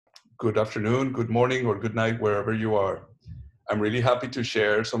good afternoon, good morning, or good night, wherever you are. I'm really happy to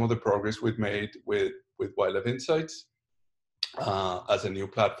share some of the progress we've made with Wildlife Insights as a new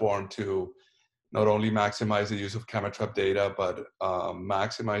platform to not only maximize the use of camera trap data, but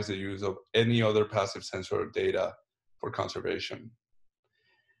maximize the use of any other passive sensor data for conservation.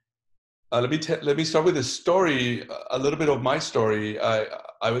 Let me start with a story, a little bit of my story.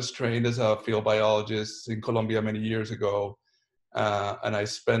 I was trained as a field biologist in Colombia many years ago, and I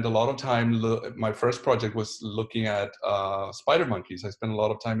spent a lot of time. My first project was looking at spider monkeys. I spent a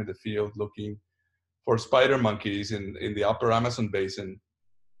lot of time in the field looking for spider monkeys in the upper Amazon basin.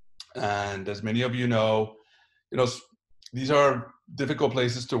 And as many of you know, these are difficult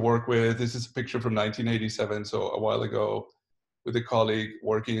places to work with. This is a picture from 1987, so a while ago, with a colleague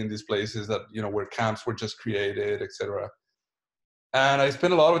working in these places that, where camps were just created, etc. And I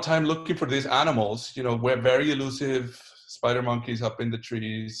spent a lot of time looking for these animals, were very elusive spider monkeys up in the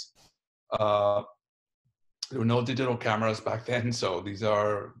trees. There were no digital cameras back then, so these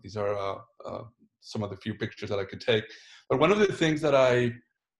are some of the few pictures that I could take. But one of the things that I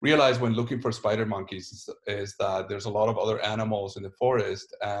realized when looking for spider monkeys is that there's a lot of other animals in the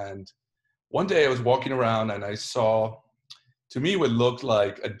forest. And one day I was walking around and I saw, to me, what looked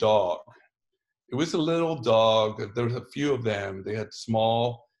like a dog. It was a little dog. There was a few of them. They had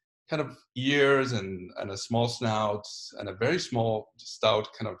small kind of ears and a small snout and a very small, stout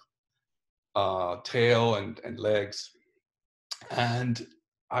kind of tail and legs. And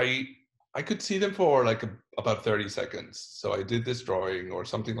I could see them for like about 30 seconds. So I did this drawing or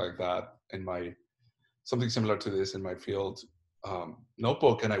something like that something similar to this in my field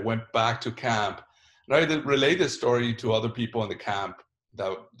notebook. And I went back to camp. And I relayed this story to other people in the camp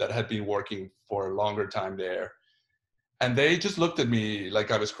that had been working for a longer time there. And they just looked at me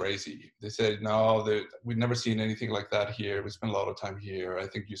like I was crazy. They said, no, we've never seen anything like that here. We spent a lot of time here. I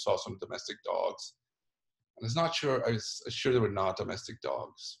think you saw some domestic dogs. And I was sure they were not domestic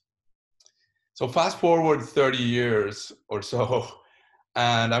dogs. So fast forward 30 years or so,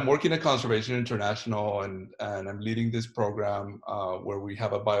 and I'm working at Conservation International, and I'm leading this program where we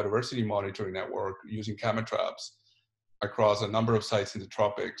have a biodiversity monitoring network using camera traps across a number of sites in the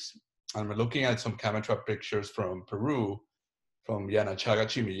tropics. And we're looking at some camera trap pictures from Peru, from Yanachaga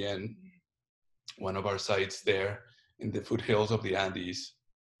Chimiyen, one of our sites there in the foothills of the Andes.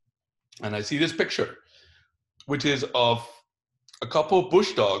 And I see this picture, which is of a couple of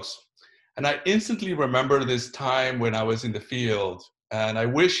bush dogs. And I instantly remember this time when I was in the field, and I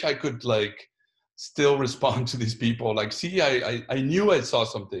wish I could still respond to these people. See, I knew I saw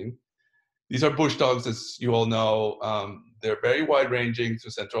something. These are bush dogs, as you all know. They're very wide-ranging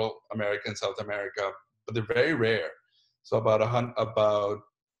to Central America and South America, but they're very rare. So about out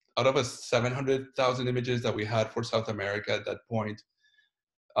of 700,000 images that we had for South America at that point,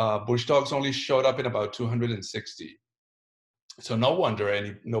 bush dogs only showed up in about 260. So no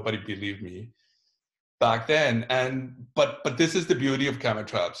wonder nobody believed me back then. But this is the beauty of camera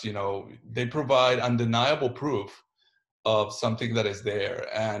traps. They provide undeniable proof of something that is there.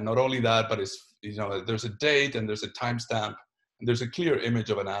 And not only that, but there's a date and there's a timestamp and there's a clear image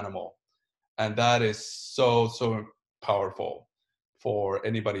of an animal. And that is so powerful for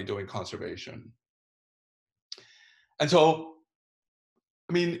anybody doing conservation. And so,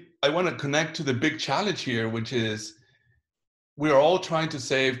 I want to connect to the big challenge here, which is we are all trying to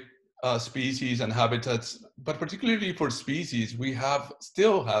save species and habitats, but particularly for species, we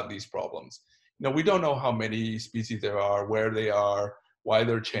still have these problems. We don't know how many species there are, where they are, why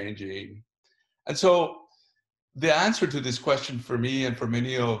they're changing. And so the answer to this question for me and for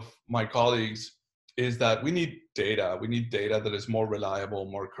many of my colleagues is that we need data. We need data that is more reliable,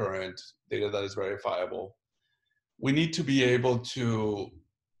 more current, data that is verifiable. We need to be able to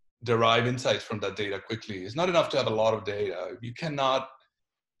derive insights from that data quickly. It's not enough to have a lot of data. You cannot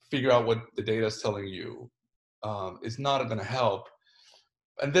figure out what the data is telling you. It's not going to help.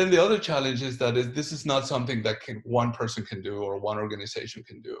 And then the other challenge is that this is not something that one person can do or one organization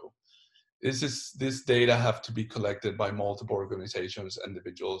can do. This data have to be collected by multiple organizations,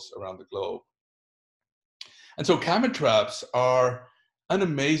 individuals around the globe. And so camera traps are an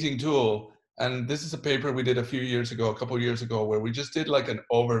amazing tool. And this is a paper we did a couple of years ago, where we just did an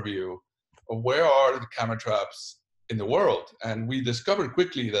overview of where are the camera traps in the world. And we discovered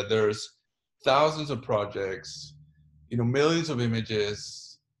quickly that there's thousands of projects, millions of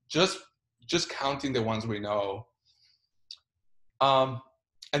images, just counting the ones we know.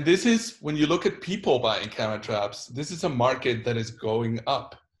 And this is, when you look at people buying camera traps, this is a market that is going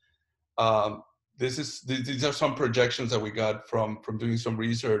up. These are some projections that we got from doing some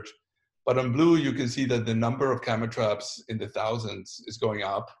research. But on blue, you can see that the number of camera traps in the thousands is going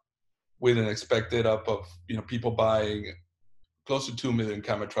up. with an expected up of people buying close to 2 million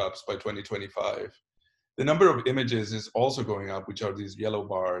camera traps by 2025. The number of images is also going up, which are these yellow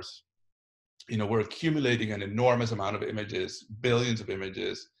bars. We're accumulating an enormous amount of images, billions of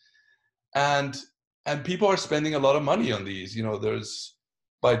images, and people are spending a lot of money on these.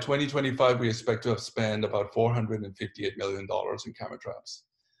 By 2025, we expect to have spent about $458 million in camera traps.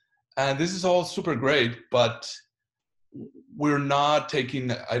 And this is all super great, but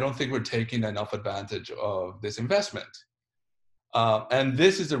I don't think we're taking enough advantage of this investment. And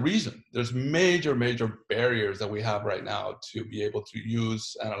this is the reason. There's major, major barriers that we have right now to be able to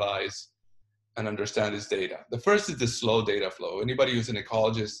use, analyze, and understand this data. The first is the slow data flow. Anybody who's an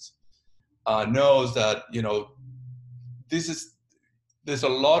ecologist knows that there's a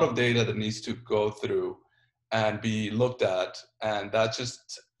lot of data that needs to go through and be looked at, and that's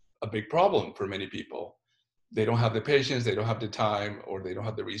just a big problem for many people. They don't have the patience, they don't have the time, or they don't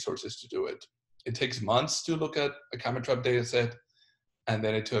have the resources to do it. It takes months to look at a camera trap data set, and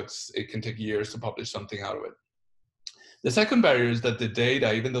then it can take years to publish something out of it. The second barrier is that the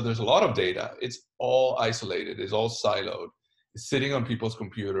data, even though there's a lot of data, it's all isolated, it's all siloed. It's sitting on people's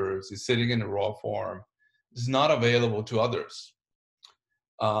computers, it's sitting in a raw form. It's not available to others.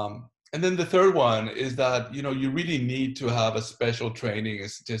 And then the third one is that you really need to have a special training in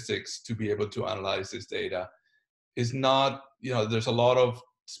statistics to be able to analyze this data. It's not, there's a lot of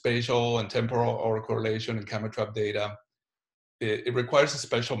spatial and temporal autocorrelation in camera trap data. It requires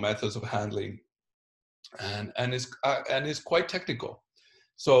special methods of handling, and it's quite technical.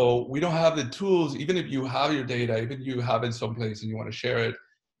 So we don't have the tools. Even if you have your data, even if you have it someplace and you want to share it,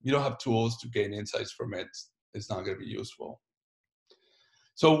 you don't have tools to gain insights from it. It's not going to be useful.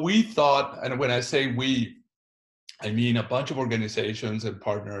 So we thought, and when I say we, I mean a bunch of organizations and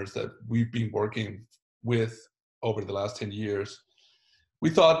partners that we've been working with over the last 10 years.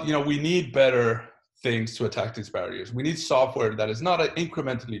 We thought, we need better things to attack these barriers. We need software that is not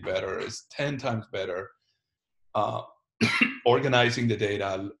incrementally better, it's 10 times better. Organizing the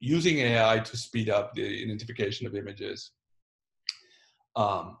data, using AI to speed up the identification of images,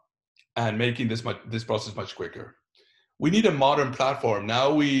 and making this process much quicker. We need a modern platform.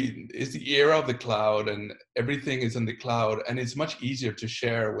 Now it's the era of the cloud, and everything is in the cloud, and it's much easier to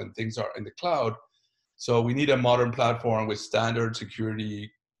share when things are in the cloud. So we need a modern platform with standard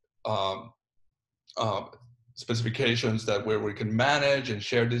security specifications where we can manage and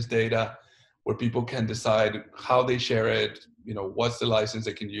share this data, where people can decide how they share it, what's the license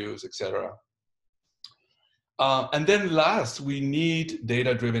they can use, etc. And then last, we need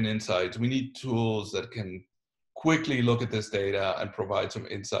data-driven insights. We need tools that can quickly look at this data and provide some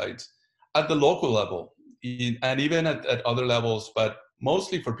insights at the local level, and even at other levels, but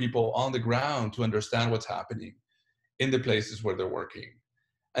mostly for people on the ground to understand what's happening in the places where they're working.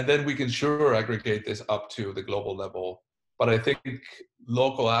 And then we can aggregate this up to the global level. But I think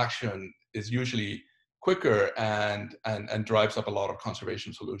local action is usually quicker and drives up a lot of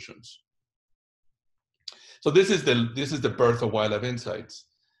conservation solutions. So this is the birth of Wildlife Insights.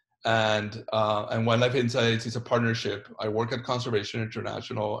 And Wildlife Insights is a partnership. I work at Conservation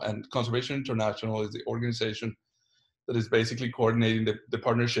International, and Conservation International is the organization that is basically coordinating the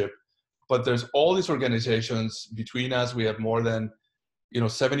partnership. But there's all these organizations between us. We have more than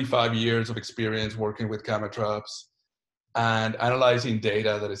 75 years of experience working with camera traps and analyzing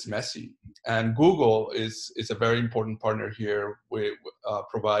data that is messy. And Google is a very important partner here with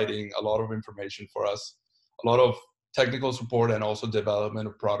providing a lot of information for us, a lot of technical support, and also development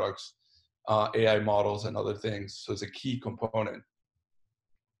of products, AI models and other things. So it's a key component.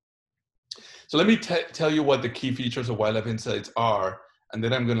 So let me tell you what the key features of Wildlife Insights are, and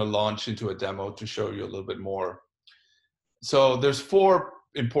then I'm going to launch into a demo to show you a little bit more. So there's 4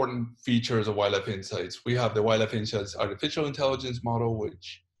 important features of Wildlife Insights. We have the Wildlife Insights artificial intelligence model,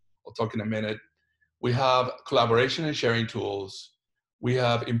 which I'll talk in a minute. We have collaboration and sharing tools. We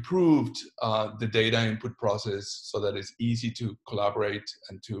have improved the data input process so that it's easy to collaborate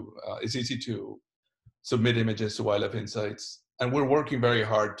and it's easy to submit images to Wildlife Insights. And we're working very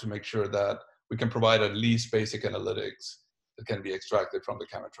hard to make sure that we can provide at least basic analytics that can be extracted from the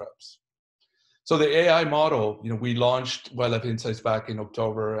camera traps. So the AI model, we launched Wildlife Insights back in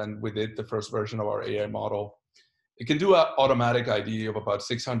October, and we did the first version of our AI model. It can do an automatic ID of about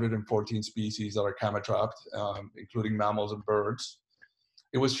 614 species that are camera trapped, including mammals and birds.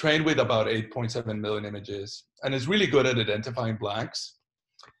 It was trained with about 8.7 million images, and it's really good at identifying blanks.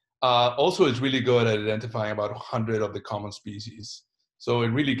 Also, it's really good at identifying about 100 of the common species. So it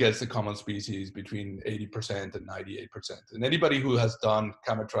really gets the common species between 80% and 98%. And anybody who has done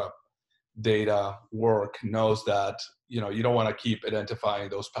camera trap data work knows that you don't want to keep identifying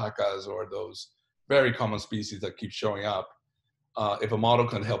those pacas or those very common species that keep showing up. If a model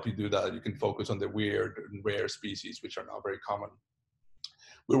can help you do that, you can focus on the weird and rare species, which are not very common.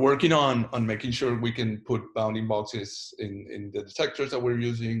 We're working on making sure we can put bounding boxes in the detectors that we're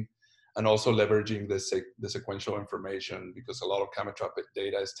using, and also leveraging the sequential information, because a lot of camera trap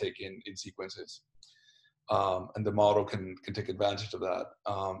data is taken in sequences, and the model can take advantage of that.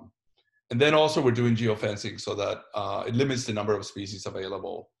 And then also we're doing geofencing so that it limits the number of species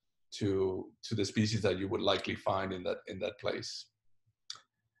available to the species that you would likely find in that place.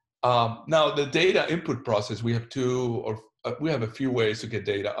 Now the data input process, we have a few ways to get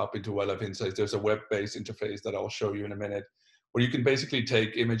data up into Wildlife Insights. There's a web-based interface that I'll show you in a minute, where you can basically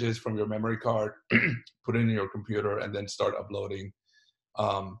take images from your memory card, put it in your computer, and then start uploading.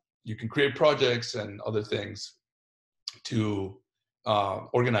 You can create projects and other things to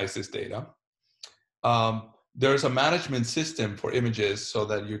organize this data. There's a management system for images so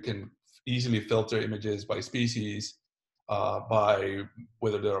that you can easily filter images by species, by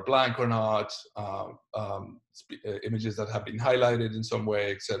whether they're blank or not, images that have been highlighted in some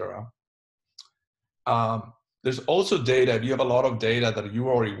way, etc. There's also data. If you have a lot of data that you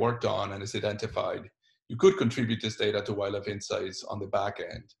already worked on and is identified, you could contribute this data to Wildlife Insights on the back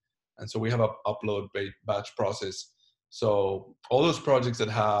end. And so we have an upload batch process. So all those projects that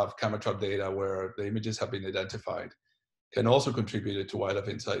have camera trap data where the images have been identified can also contribute it to Wildlife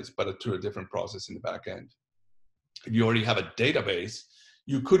Insights, but through a different process in the back end. If you already have a database,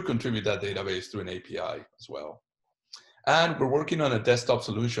 you could contribute that database through an API as well. And we're working on a desktop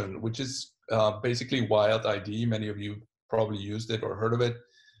solution, which is basically Wild ID. Many of you probably used it or heard of it,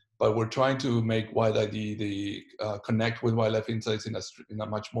 but we're trying to make Wild ID connect with Wildlife Insights in a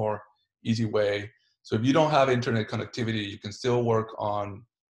much more easy way. So if you don't have internet connectivity, you can still work on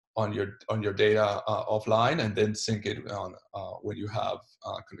your data offline, and then sync it on when you have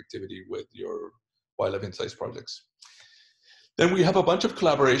connectivity with your Wildlife Insights projects. Then we have a bunch of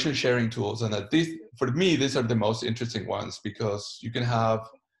collaboration sharing tools, and for me, these are the most interesting ones, because you can have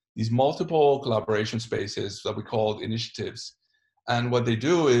these multiple collaboration spaces that we call initiatives. And what they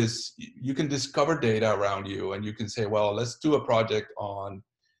do is you can discover data around you, and you can say, well, let's do a project on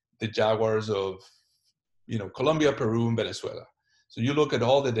the jaguars of Colombia, Peru, and Venezuela. So you look at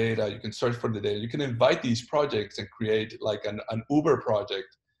all the data, you can search for the data, you can invite these projects and create like an Uber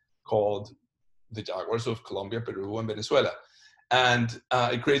project called the jaguars of Colombia, Peru, and Venezuela. And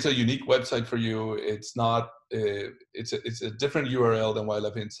it creates a unique website for you. It's a different URL than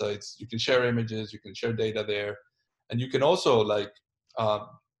Wildlife Insights. You can share images, you can share data there. And you can also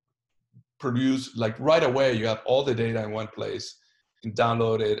produce, right away, you have all the data in one place. You can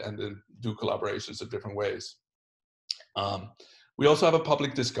download it and then do collaborations in different ways. We also have a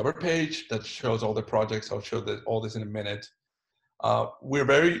public discover page that shows all the projects. I'll show all this in a minute. We're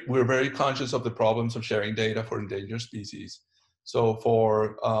very conscious of the problems of sharing data for endangered species. So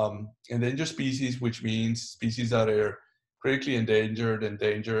for endangered species, which means species that are critically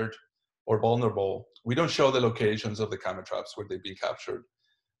endangered, or vulnerable, we don't show the locations of the camera traps where they've been captured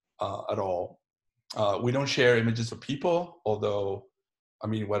at all. We don't share images of people, although, I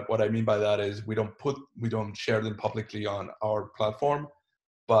mean, what I mean by that is we don't share them publicly on our platform,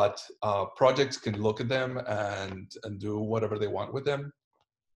 but projects can look at them and do whatever they want with them.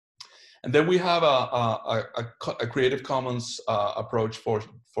 And then we have a Creative Commons approach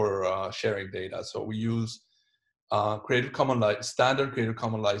for sharing data. So we use standard Creative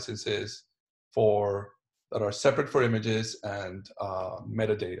Commons licenses that are separate for images and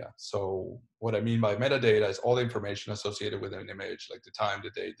metadata. So what I mean by metadata is all the information associated with an image, like the time,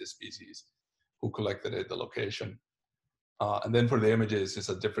 the date, the species, who collected it, the location. And then for the images, it's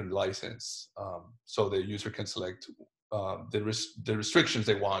a different license. So the user can select the restrictions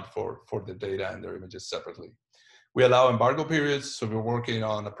they want for the data and their images separately. We allow embargo periods. So if you're working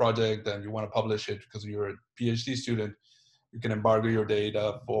on a project and you want to publish it because you're a PhD student, you can embargo your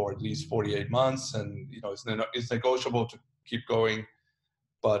data for at least 48 months, and it's negotiable to keep going,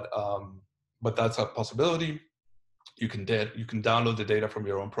 but that's a possibility. You can download the data from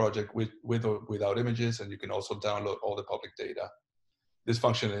your own project with or without images, and you can also download all the public data. This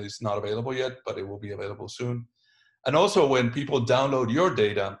function is not available yet, but it will be available soon. And also, when people download your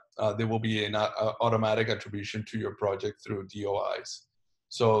data, there will be an automatic attribution to your project through DOIs.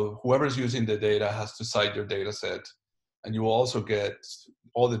 So whoever's using the data has to cite your data set, and you will also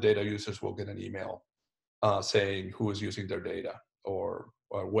all the data users will get an email saying who is using their data, or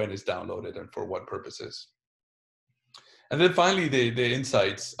when it's downloaded and for what purposes. And then finally, the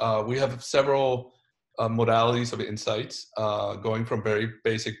insights. We have several modalities of insights, going from very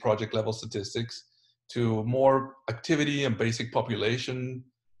basic project level statistics to more activity and basic population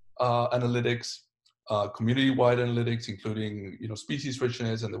analytics, community-wide analytics, including species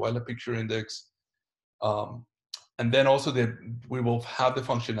richness and the wildlife picture index. And then also we will have the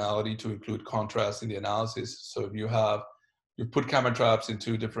functionality to include contrast in the analysis. So if you put camera traps in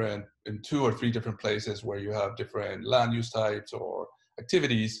 2 or 3 different places where you have different land use types or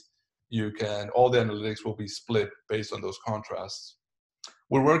activities, all the analytics will be split based on those contrasts.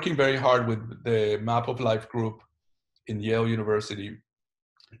 We're working very hard with the Map of Life group in Yale University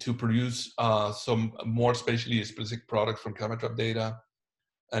to produce some more spatially specific products from camera trap data.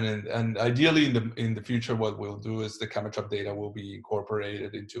 And ideally in the future, what we'll do is the camera trap data will be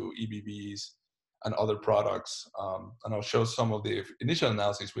incorporated into EBVs and other products. And I'll show some of the initial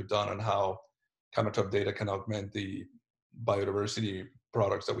analyses we've done on how camera trap data can augment the biodiversity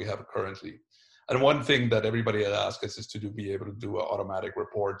products that we have currently. And one thing that everybody had asked us is to be able to do automatic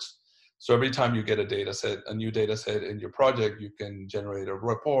reports. So every time you get a new data set in your project, you can generate a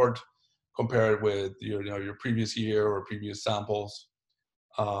report, compare it with your previous year or previous samples,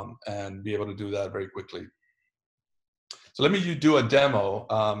 and be able to do that very quickly. So let me do a demo.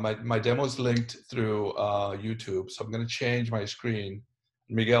 My demo is linked through YouTube, so I'm going to change my screen.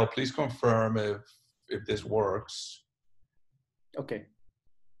 Miguel, please confirm if this works. Okay.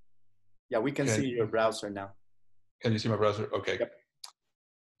 Yeah, we can see your browser now. Can you see my browser? Okay. Yep.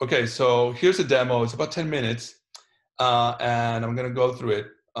 Okay, so here's a demo. It's about 10 minutes, and I'm going to go through it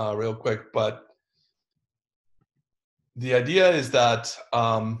real quick. But the idea is that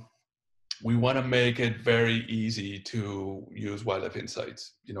we want to make it very easy to use Wildlife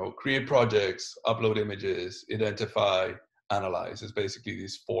Insights. Create projects, upload images, identify, analyze. It's basically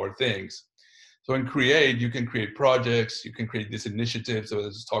these 4 things. So in Create, you can create projects, you can create these initiatives that I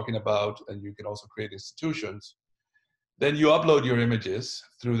was talking about, and you can also create institutions. Then you upload your images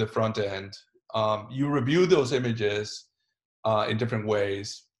through the front end. You review those images in different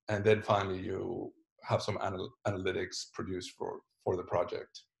ways, and then finally you have some analytics produced for the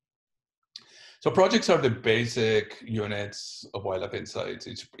project. So projects are the basic units of Wildlife Insights.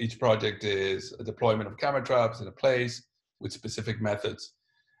 Each project is a deployment of camera traps in a place with specific methods.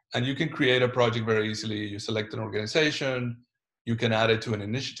 And you can create a project very easily. You select an organization, you can add it to an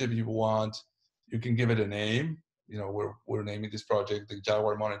initiative you want, you can give it a name. We're naming this project the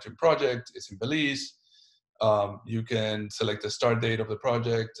Jaguar Monitoring Project. It's in Belize. You can select the start date of the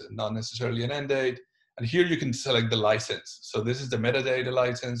project, not necessarily an end date. And here you can select the license. So this is the metadata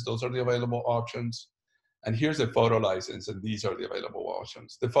license. Those are the available options. And here's the photo license, and these are the available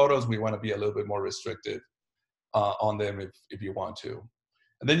options. The photos, we want to be a little bit more restrictive on them if you want to.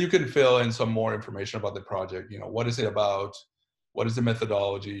 And then you can fill in some more information about the project. What is it about? What is the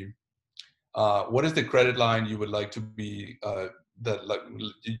methodology? What is the credit line you would like to be,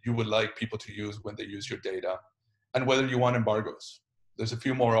 you would like people to use when they use your data? And whether you want embargoes. There's a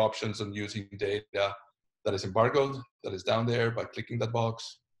few more options on using data that is embargoed, that is down there by clicking that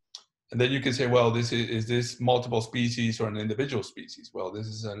box. And then you can say, well, is this multiple species or an individual species? Well, this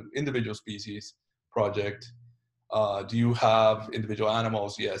is an individual species project. Do you have individual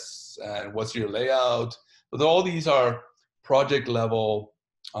animals? Yes. And what's your layout? But all these are project level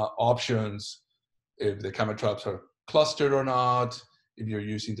options. If the camera traps are clustered or not, if you're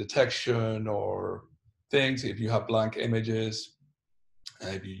using detection or things, if you have blank images,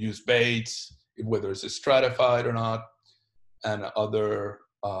 if you use baits, whether it's stratified or not, and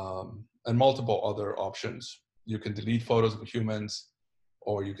multiple other options. You can delete photos of humans,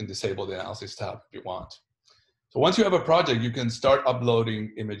 or you can disable the analysis tab if you want. So once you have a project, you can start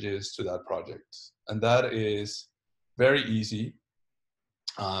uploading images to that project. And that is very easy.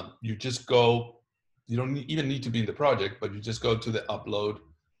 You just go, you don't even need to be in the project, but you just go to the upload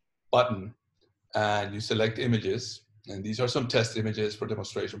button and you select images. And these are some test images for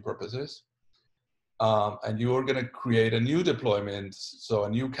demonstration purposes. And you are going to create a new deployment, so a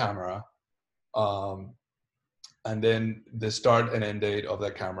new camera, and then the start and end date of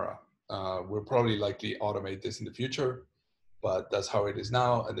that camera. We'll probably likely automate this in the future, but that's how it is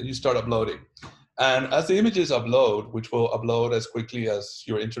now. And then you start uploading. And as the images upload, which will upload as quickly as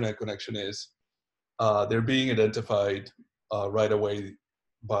your internet connection is, they're being identified right away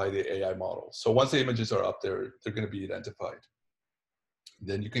by the AI model. So once the images are up there, they're going to be identified.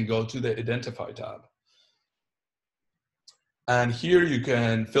 Then you can go to the Identify tab. And here you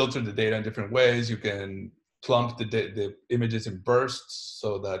can filter the data in different ways. You can clump the images in bursts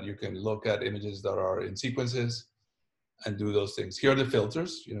so that you can look at images that are in sequences and do those things. Here are the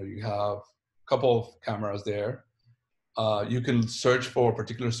filters. You have a couple of cameras there. You can search for a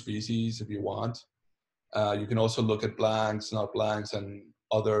particular species if you want. You can also look at blanks, not blanks, and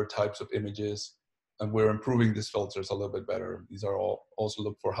other types of images and we're improving these filters a little bit better. These are all also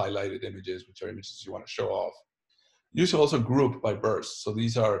look for highlighted images, which are images you want to show off. You should also group by bursts. So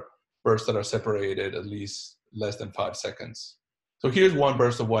these are bursts that are separated at least less than 5 seconds. So here's one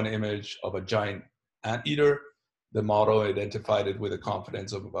burst of one image of a giant anteater. The model identified it with a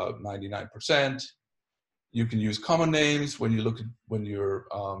confidence of about 99%. You can use common names when you're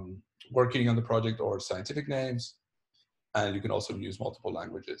working on the project, or scientific names. And you can also use multiple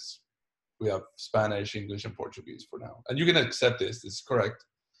languages. We have Spanish, English, and Portuguese for now. And you can accept this. This is correct.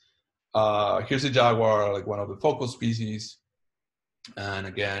 Here's a jaguar, like one of the focal species. And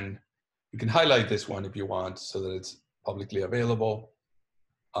again, you can highlight this one if you want so that it's publicly available.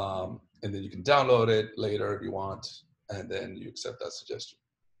 And then you can download it later if you want, and then you accept that suggestion.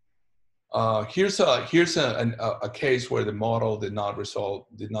 Here's a case where the model did not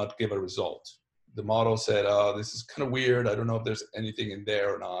give a result. The model said, this is kind of weird. I don't know if there's anything in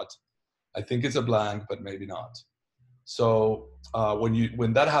there or not. I think it's a blank, but maybe not. So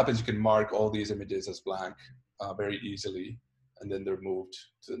when that happens, you can mark all these images as blank very easily, and then they're moved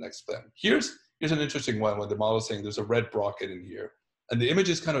to the next step. Here's an interesting one when the model is saying there's a red brocket in here, and the image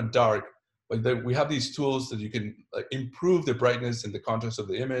is kind of dark, but we have these tools that you can improve the brightness and the contrast of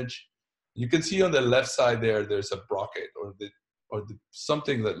the image. You can see on the left side there's a brocket or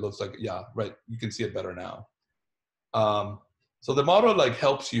something that looks like, yeah, right. You can see it better now. So the model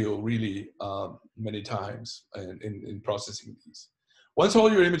helps you really many times in processing these. Once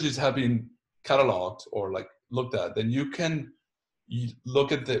all your images have been cataloged or looked at, then you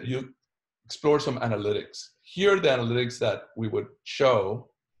explore some analytics. Here are the analytics that we would show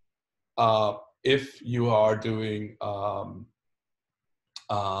if you are doing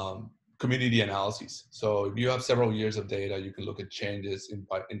community analyses. So if you have several years of data, you can look at changes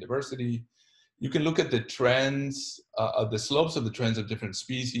in diversity. You can look at the trends, the slopes of the trends of different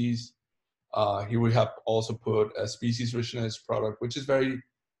species. Here we have also put a species richness product, which is very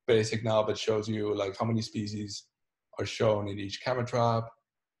basic now, but shows you how many species are shown in each camera trap.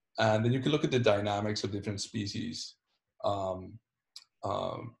 And then you can look at the dynamics of different species,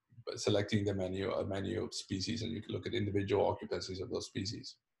 selecting a menu of species, and you can look at individual occupancies of those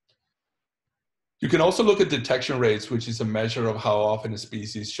species. You can also look at detection rates, which is a measure of how often a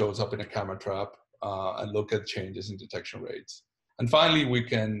species shows up in a camera trap, and look at changes in detection rates. And finally, we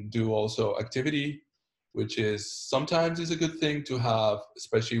can do also activity, which is sometimes is a good thing to have,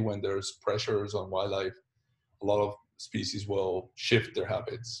 especially when there's pressures on wildlife. A lot of species will shift their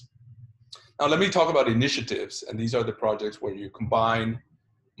habits. Now, let me talk about initiatives. And these are the projects where you combine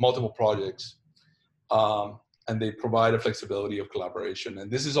multiple projects, and they provide a flexibility of collaboration. And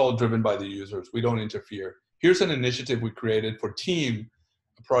this is all driven by the users. We don't interfere. Here's an initiative we created for Team,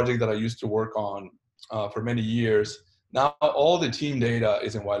 a project that I used to work on for many years. Now, all the team data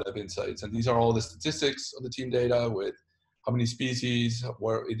is in Wildlife Insights. And these are all the statistics of the team data with how many species,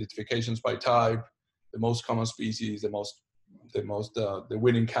 where identifications by type, the most common species, the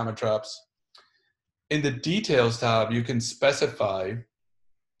winning camera traps. In the details tab, you can specify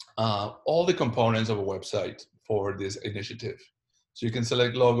all the components of a website for this initiative. So you can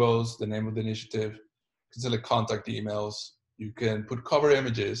select logos, the name of the initiative, you can select contact emails, you can put cover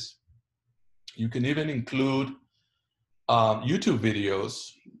images, you can even include YouTube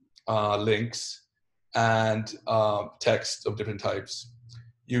videos, links, and text of different types.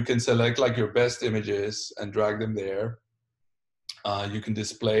 You can select your best images and drag them there. You can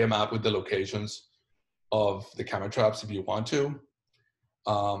display a map with the locations of the camera traps if you want to.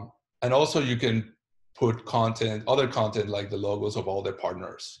 And also you can put other content like the logos of all their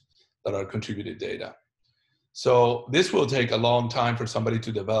partners that are contributed data. So this will take a long time for somebody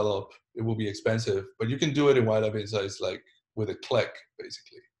to develop. It will be expensive, but you can do it in Wildlife Insights with a click,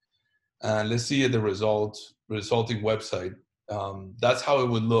 basically. And let's see the resulting website. That's how it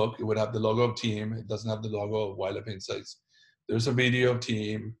would look. It would have the logo of Team. It doesn't have the logo of Wildlife Insights. There's a video of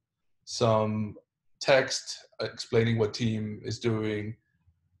Team, some text explaining what Team is doing,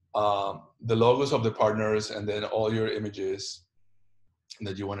 the logos of the partners, and then all your images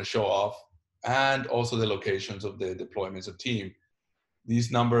that you want to show off, and also the locations of the deployments of Team.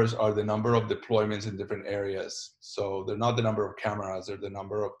 These numbers are the number of deployments in different areas. So they're not the number of cameras, they're the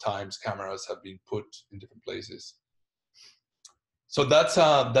number of times cameras have been put in different places. So that's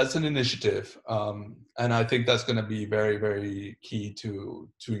an initiative. And I think that's going to be very, very key to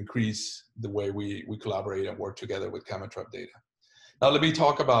increase the way we collaborate and work together with camera trap data. Now, let me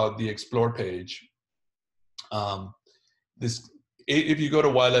talk about the Explore page. If you go to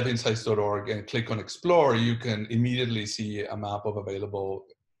wildlifeinsights.org and click on Explore, you can immediately see a map of available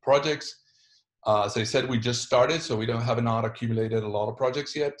projects. As I said, we just started, so we have not accumulated a lot of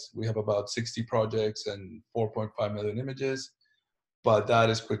projects yet. We have about 60 projects and 4.5 million images, but that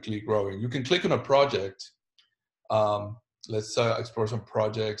is quickly growing. You can click on a project. Let's explore some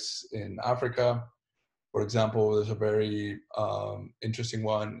projects in Africa. For example, there's a very interesting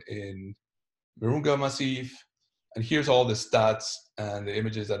one in Virunga Massif. And here's all the stats and the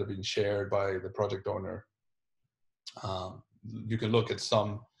images that have been shared by the project owner. You can look at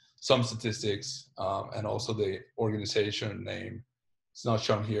some statistics and also the organization name. It's not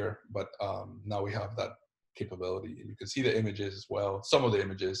shown here, but now we have that capability. And you can see the images as well, some of the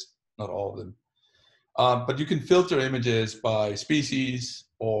images, not all of them. But you can filter images by species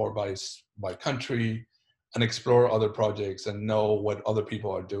or by country and explore other projects and know what other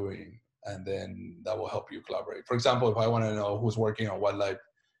people are doing. And then that will help you collaborate. For example, if I want to know who's working on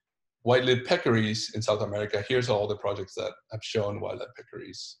white-lipped peccaries in South America, here's all the projects that have shown white-lipped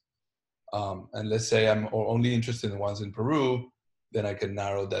peccaries. And let's say I'm only interested in the ones in Peru, then I can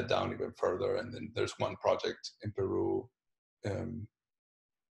narrow that down even further. And then there's one project in Peru.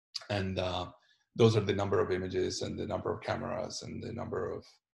 Those are the number of images and the number of cameras and the number of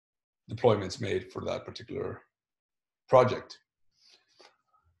deployments made for that particular project.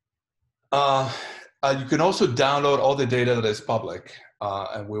 You can also download all the data that is public,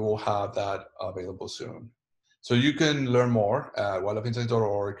 and we will have that available soon. So you can learn more at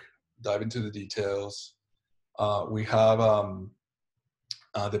wildlifeinsights.org, dive into the details. We have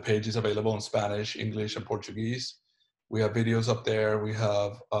the pages available in Spanish, English, and Portuguese. We have videos up there. We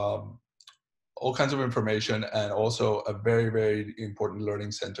have all kinds of information, and also a very, very important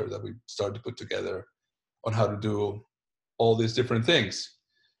learning center that we started to put together on how to do all these different things.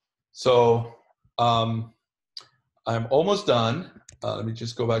 So I'm almost done. Let me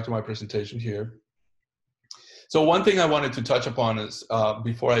just go back to my presentation here. So one thing I wanted to touch upon is,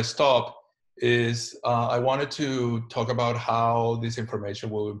 before I stop, is I wanted to talk about how this information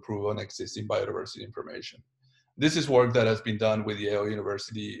will improve on existing biodiversity information. This is work that has been done with Yale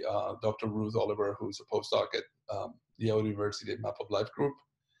University, Dr. Ruth Oliver, who's a postdoc at Yale University Map of Life Group.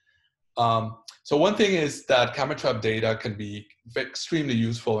 So one thing is that camera trap data can be extremely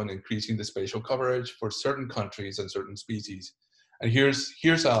useful in increasing the spatial coverage for certain countries and certain species. And here's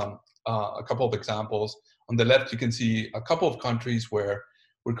a couple of examples. On the left, you can see a couple of countries where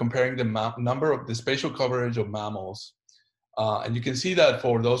we're comparing the spatial coverage of mammals. And you can see that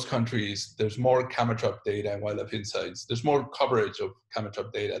for those countries, there's more camera trap data and wildlife insights. There's more coverage of camera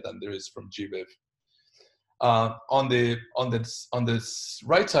trap data than there is from GBIF. On this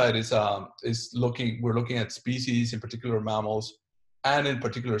right side we're looking at species, in particular mammals, and in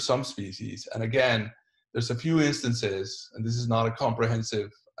particular some species. And again, there's a few instances, and this is not a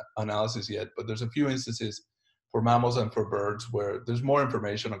comprehensive analysis yet, but there's a few instances for mammals and for birds where there's more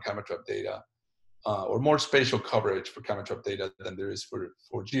information on camera trap data, or more spatial coverage for camera trap data than there is for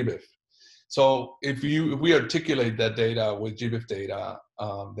GBIF. So if we articulate that data with GBIF data,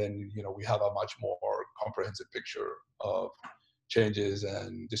 then we have a much more comprehensive picture of changes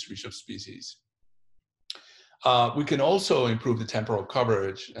and distribution of species. We can also improve the temporal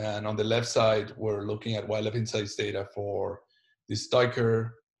coverage, and on the left side, we're looking at wildlife insights data for this duiker,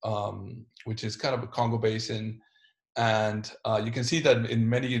 which is kind of a Congo basin. And you can see that in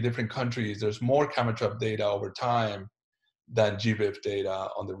many different countries, there's more camera trap data over time than GBIF data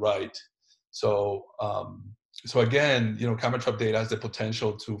on the right. So, again, camera trap data has the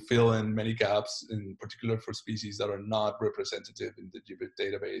potential to fill in many gaps, in particular for species that are not representative in the GBIF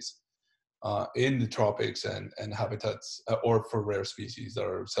database, in the tropics and habitats, or for rare species that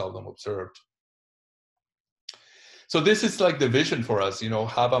are seldom observed. So this is like the vision for us,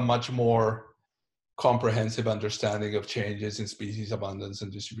 have a much more comprehensive understanding of changes in species abundance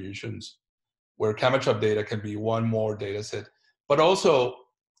and distributions, where camera trap data can be one more data set, but also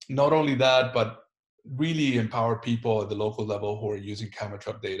not only that, but really empower people at the local level who are using camera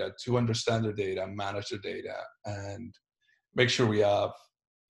trap data to understand their data, manage their data, and make sure we have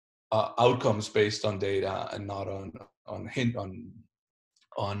outcomes based on data and not on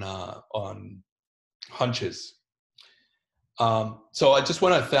hunches. So I just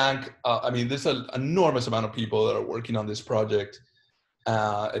want to thank, there's an enormous amount of people that are working on this project.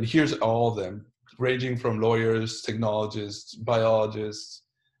 And here's all of them, ranging from lawyers, technologists, biologists,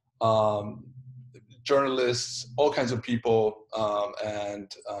 journalists, all kinds of people. I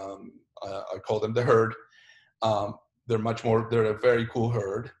call them the herd. They're a very cool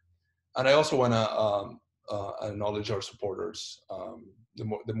herd. And I also want to acknowledge our supporters,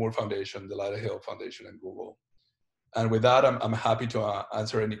 the Moore Foundation, the Lyda Hill Foundation, and Google. And with that, I'm happy to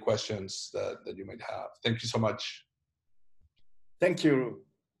answer any questions that you might have. Thank you so much. Thank you,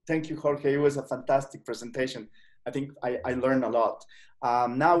 Thank you, Jorge. It was a fantastic presentation. I think I learned a lot.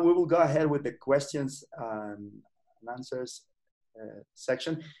 Now we will go ahead with the questions and answers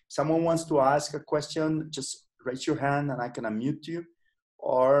section. Someone wants to ask a question, just raise your hand and I can unmute you,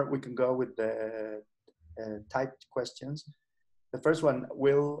 or we can go with the typed questions. The first one,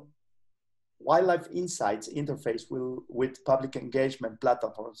 will Wildlife Insights interface with public engagement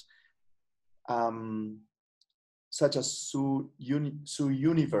platforms such as Zoo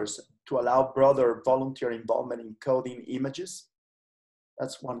Universe to allow broader volunteer involvement in coding images?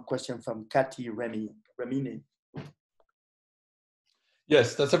 That's one question from Cathy Remini.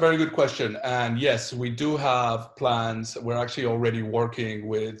 Yes, that's a very good question. And yes, we do have plans. We're actually already working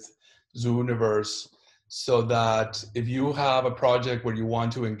with Zooniverse so that if you have a project where you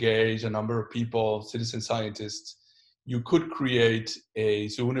want to engage a number of people, citizen scientists, you could create a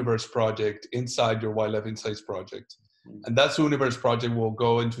Zooniverse project inside your Wildlife Insights project. And that Zooniverse project will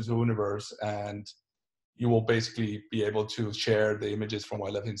go into Zooniverse and you will basically be able to share the images from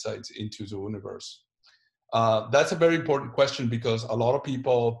Wildlife Insights into Zooniverse. That's a very important question because a lot of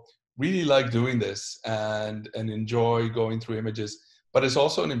people really like doing this and enjoy going through images, but it's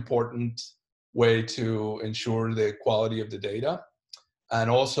also an important way to ensure the quality of the data and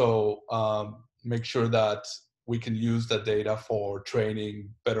also make sure that we can use that data for training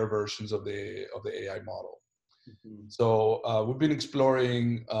better versions of the AI model. Mm-hmm. So we've been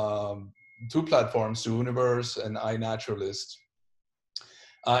exploring two platforms, Zooniverse and iNaturalist.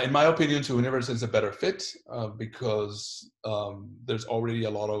 In my opinion, Zooniverse is a better fit because there's already a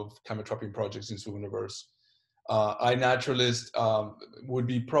lot of camera trapping projects in Zooniverse. iNaturalist would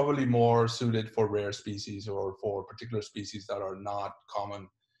be probably more suited for rare species or for particular species that are not common.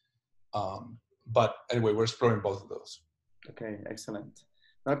 But anyway, we're exploring both of those. Okay, excellent.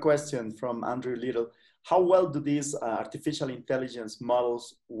 Now, a question from Andrew Little. How well do these artificial intelligence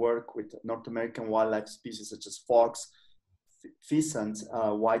models work with North American wildlife species such as fox, pheasant,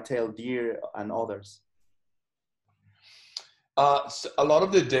 white-tailed deer, and others? So a lot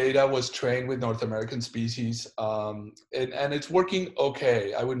of the data was trained with North American species, and it's working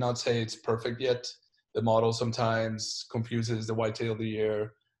okay. I would not say it's perfect yet. The model sometimes confuses the white-tailed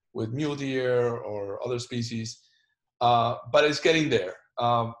deer with mule deer or other species, but it's getting there.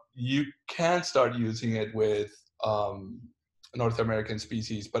 You can start using it with North American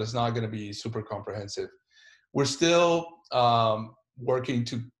species, but it's not going to be super comprehensive. We're still working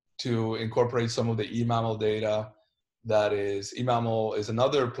to incorporate some of the eMammal data. That is, eMammal is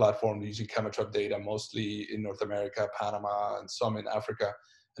another platform using camera trap data, mostly in North America, Panama, and some in Africa.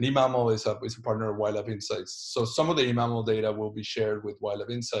 And eMammal is a partner of Wildlife Insights. So some of the eMammal data will be shared with Wildlife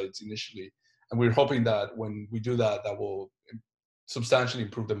Insights initially. And we're hoping that when we do that, that will substantially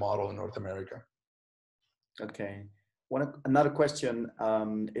improve the model in North America. Okay. Another question,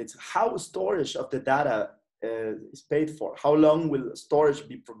 it's how storage of the data is paid for? How long will storage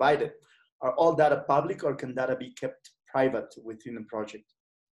be provided? Are all data public or can data be kept private within the project?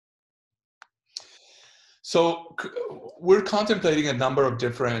 So we're contemplating a number of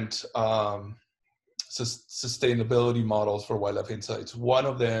different sustainability models for Wildlife Insights. One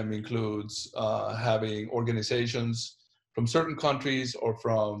of them includes having organizations from certain countries or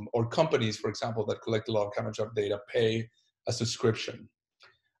companies, for example, that collect a lot of camera trap data pay a subscription.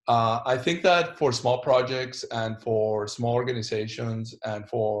 I think that for small projects and for small organizations and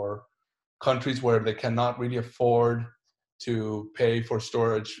for countries where they cannot really afford to pay for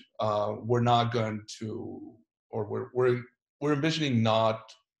storage, we're not going to, or we're envisioning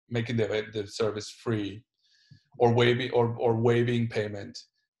not making the service free or waiving payment.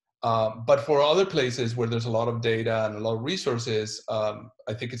 But for other places where there's a lot of data and a lot of resources,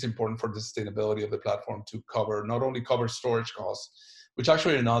 I think it's important for the sustainability of the platform to not only cover storage costs, which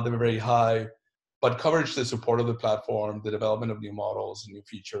actually are not very high, but coverage the support of the platform, the development of new models, new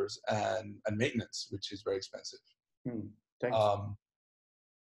features, and maintenance, which is very expensive. Thank you.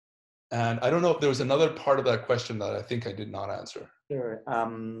 And I don't know if there was another part of that question that I think I did not answer. Sure.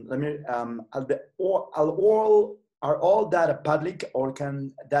 Are all data public, or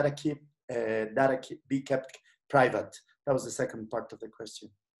can data be kept private? That was the second part of the question.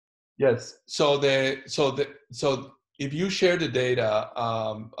 Yes. So if you share the data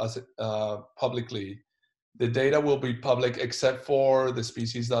publicly, the data will be public except for the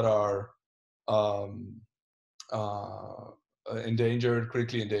species that are endangered,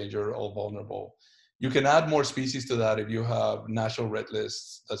 critically endangered, or vulnerable. You can add more species to that if you have national red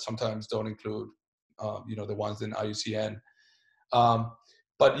lists that sometimes don't include, the ones in IUCN.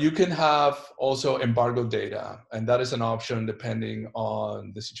 But you can have also embargo data, and that is an option depending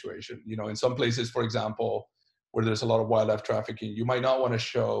on the situation. In some places, for example, where there's a lot of wildlife trafficking, you might not want to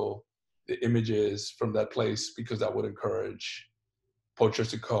show the images from that place because that would encourage poachers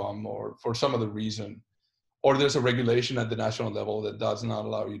to come, or for some other reason. Or there's a regulation at the national level that does not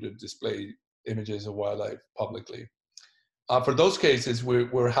allow you to display images of wildlife publicly. For those cases,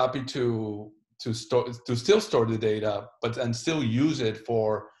 we're happy to still store the data, and still use it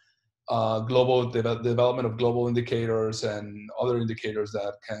for development of global indicators and other indicators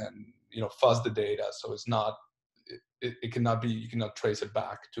that can, fuzz the data. So it's not, it cannot be, you cannot trace it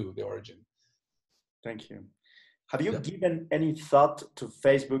back to the origin. Thank you. Have you given any thought to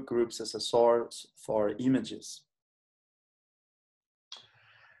Facebook groups as a source for images?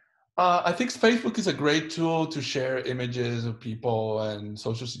 I think Facebook is a great tool to share images of people and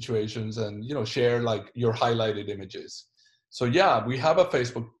social situations, and share like your highlighted images. So yeah, we have a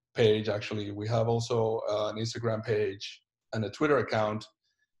Facebook page. Actually, we have also an Instagram page and a Twitter account,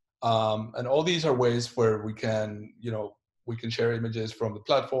 and all these are ways where we can share images from the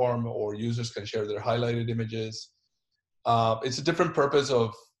platform, or users can share their highlighted images. It's a different purpose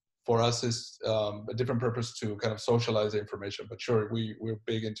for us is a different purpose to kind of socialize the information, but sure, we're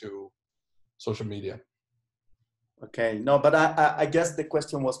big into social media. Okay, no, but I guess the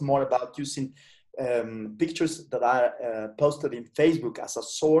question was more about using pictures that are posted in Facebook as a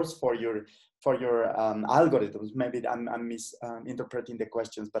source for your algorithms. Maybe I'm misinterpreting the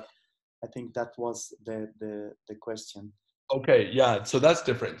questions, but I think that was the question. Okay, yeah, so that's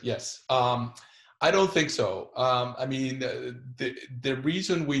different. Yes. I don't think so. I mean, the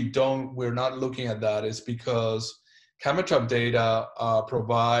reason we're not looking at that is because camera trap data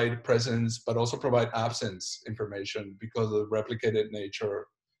provide presence, but also provide absence information because of the replicated nature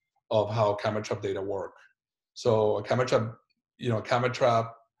of how camera trap data work. So a camera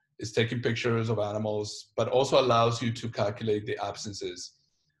trap is taking pictures of animals, but also allows you to calculate the absences,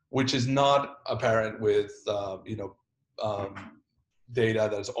 which is not apparent with data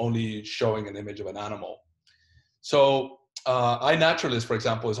that's only showing an image of an animal. So iNaturalist, for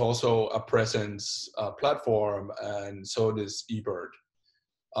example, is also a presence platform, and so does eBird.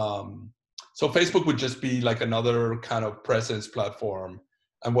 So Facebook would just be like another kind of presence platform.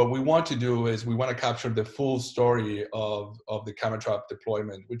 And what we want to do is we want to capture the full story of the camera trap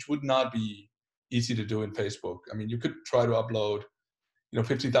deployment, which would not be easy to do in Facebook. I mean, you could try to upload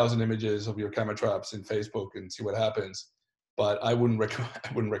 50,000 images of your camera traps in Facebook and see what happens. But I wouldn't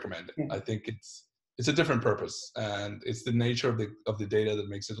recommend it. I think it's a different purpose, and it's the nature of the data that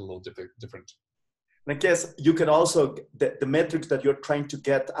makes it a little different. I guess you can also the metrics that you're trying to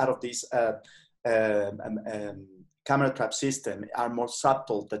get out of this camera trap system are more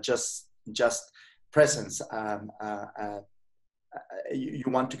subtle than just presence. You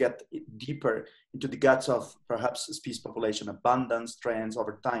want to get deeper into the guts of perhaps species population abundance trends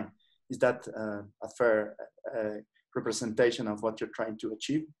over time. Is that a fair representation of what you're trying to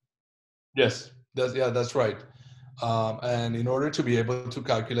achieve? Yes, that's right. And in order to be able to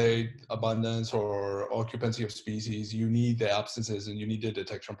calculate abundance or occupancy of species, you need the absences and you need the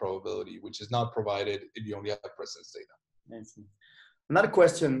detection probability, which is not provided if you only have presence data. Excellent. Another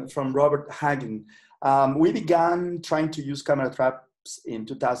question from Robert Hagen. We began trying to use camera traps in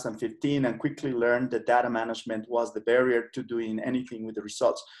 2015 and quickly learned that data management was the barrier to doing anything with the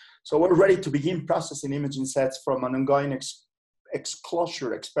results. So we're ready to begin processing imaging sets from an ongoing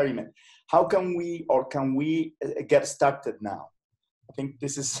exclosure experiment. How can we get started now? I think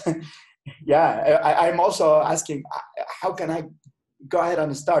this is, I'm also asking, how can I go ahead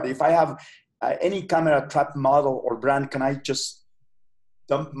and start? If I have any camera trap model or brand, can I just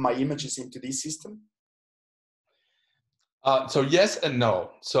dump my images into this system? So yes and no.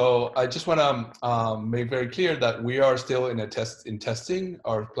 So I just want to make very clear that we are still in testing.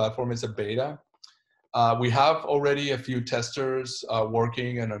 Our platform is a beta. We have already a few testers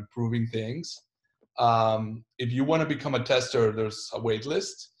working and improving things. If you want to become a tester, there's a wait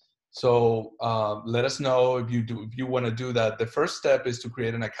list. So let us know if you want to do that. The first step is to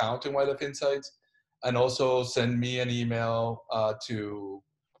create an account in Wildlife Insights, and also send me an email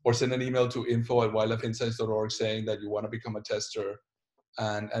send an email to info@wildlifeinsights.org saying that you want to become a tester,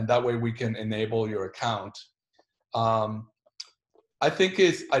 and that way we can enable your account. I think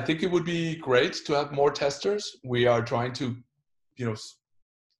it would be great to have more testers. We are trying to,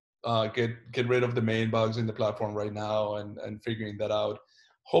 get rid of the main bugs in the platform right now and figuring that out.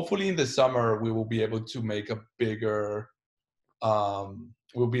 Hopefully in the summer we will be able to make a bigger.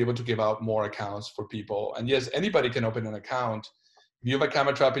 We'll be able to give out more accounts for people. And yes, anybody can open an account. If you have a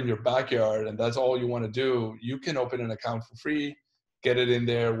camera trap in your backyard and that's all you want to do, you can open an account for free, get it in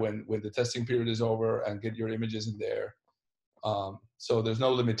there when the testing period is over, and get your images in there. So there's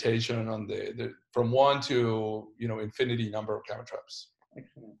no limitation on from 1 to, infinity number of camera traps.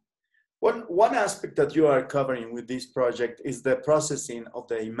 Excellent. One aspect that you are covering with this project is the processing of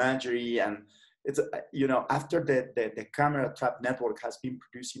the imagery, and it's, after the camera trap network has been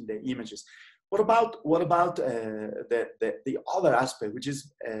producing the images. What about the other aspect, which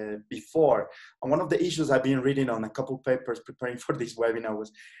is before? And one of the issues I've been reading on a couple papers preparing for this webinar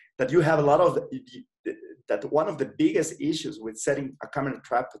was that you have a lot of that one of the biggest issues with setting a camera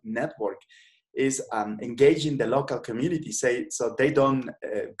trap network is engaging the local community, so they don't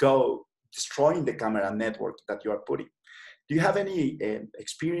go destroying the camera network that you are putting. Do you have any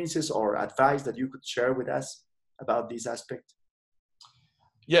experiences or advice that you could share with us about this aspect?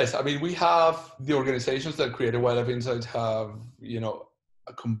 Yes, I mean, we have the organizations that created Wildlife Insights have,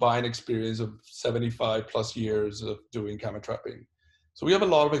 a combined experience of 75 plus years of doing camera trapping. So we have a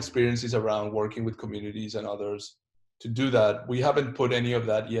lot of experiences around working with communities and others to do that. We haven't put any of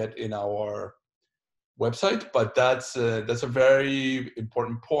that yet in our website, but that's a very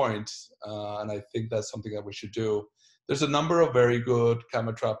important point, and I think that's something that we should do. There's a number of very good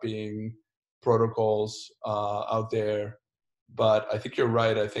camera trapping protocols out there, but I think you're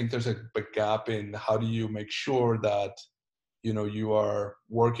right. I think there's a big gap in how do you make sure that you are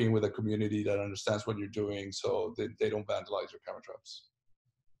working with a community that understands what you're doing, so they don't vandalize your camera traps.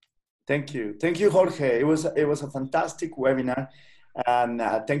 Thank you, Jorge. It was a fantastic webinar. And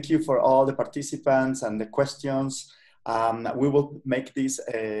thank you for all the participants and the questions. We will make this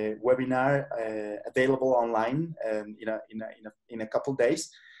webinar available online in a couple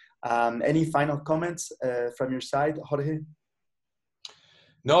days. Any final comments from your side, Jorge?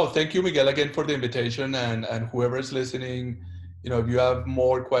 No, thank you, Miguel, again for the invitation, and whoever is listening, if you have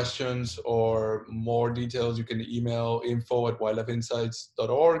more questions or more details, you can email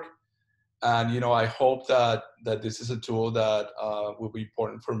info@wildlifeinsights.org. And I hope that this is a tool that will be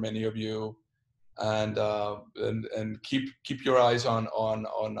important for many of you, and keep your eyes on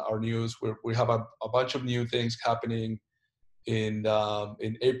our news. We have a bunch of new things happening. In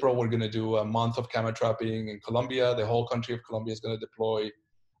April, we're going to do a month of camera trapping in Colombia. The whole country of Colombia is going to deploy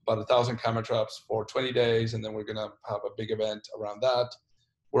about 1,000 camera traps for 20 days, and then we're going to have a big event around that.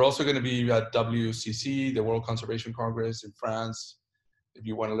 We're also going to be at WCC, the World Conservation Congress in France, if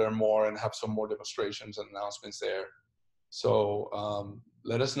you want to learn more and have some more demonstrations and announcements there. So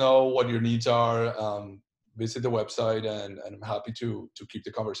let us know what your needs are. Visit the website, and I'm happy to keep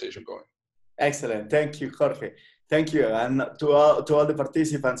the conversation going. Excellent. Thank you, Jorge. Thank you. And to all the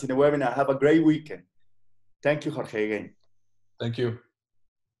participants in the webinar, have a great weekend. Thank you, Jorge, again. Thank you.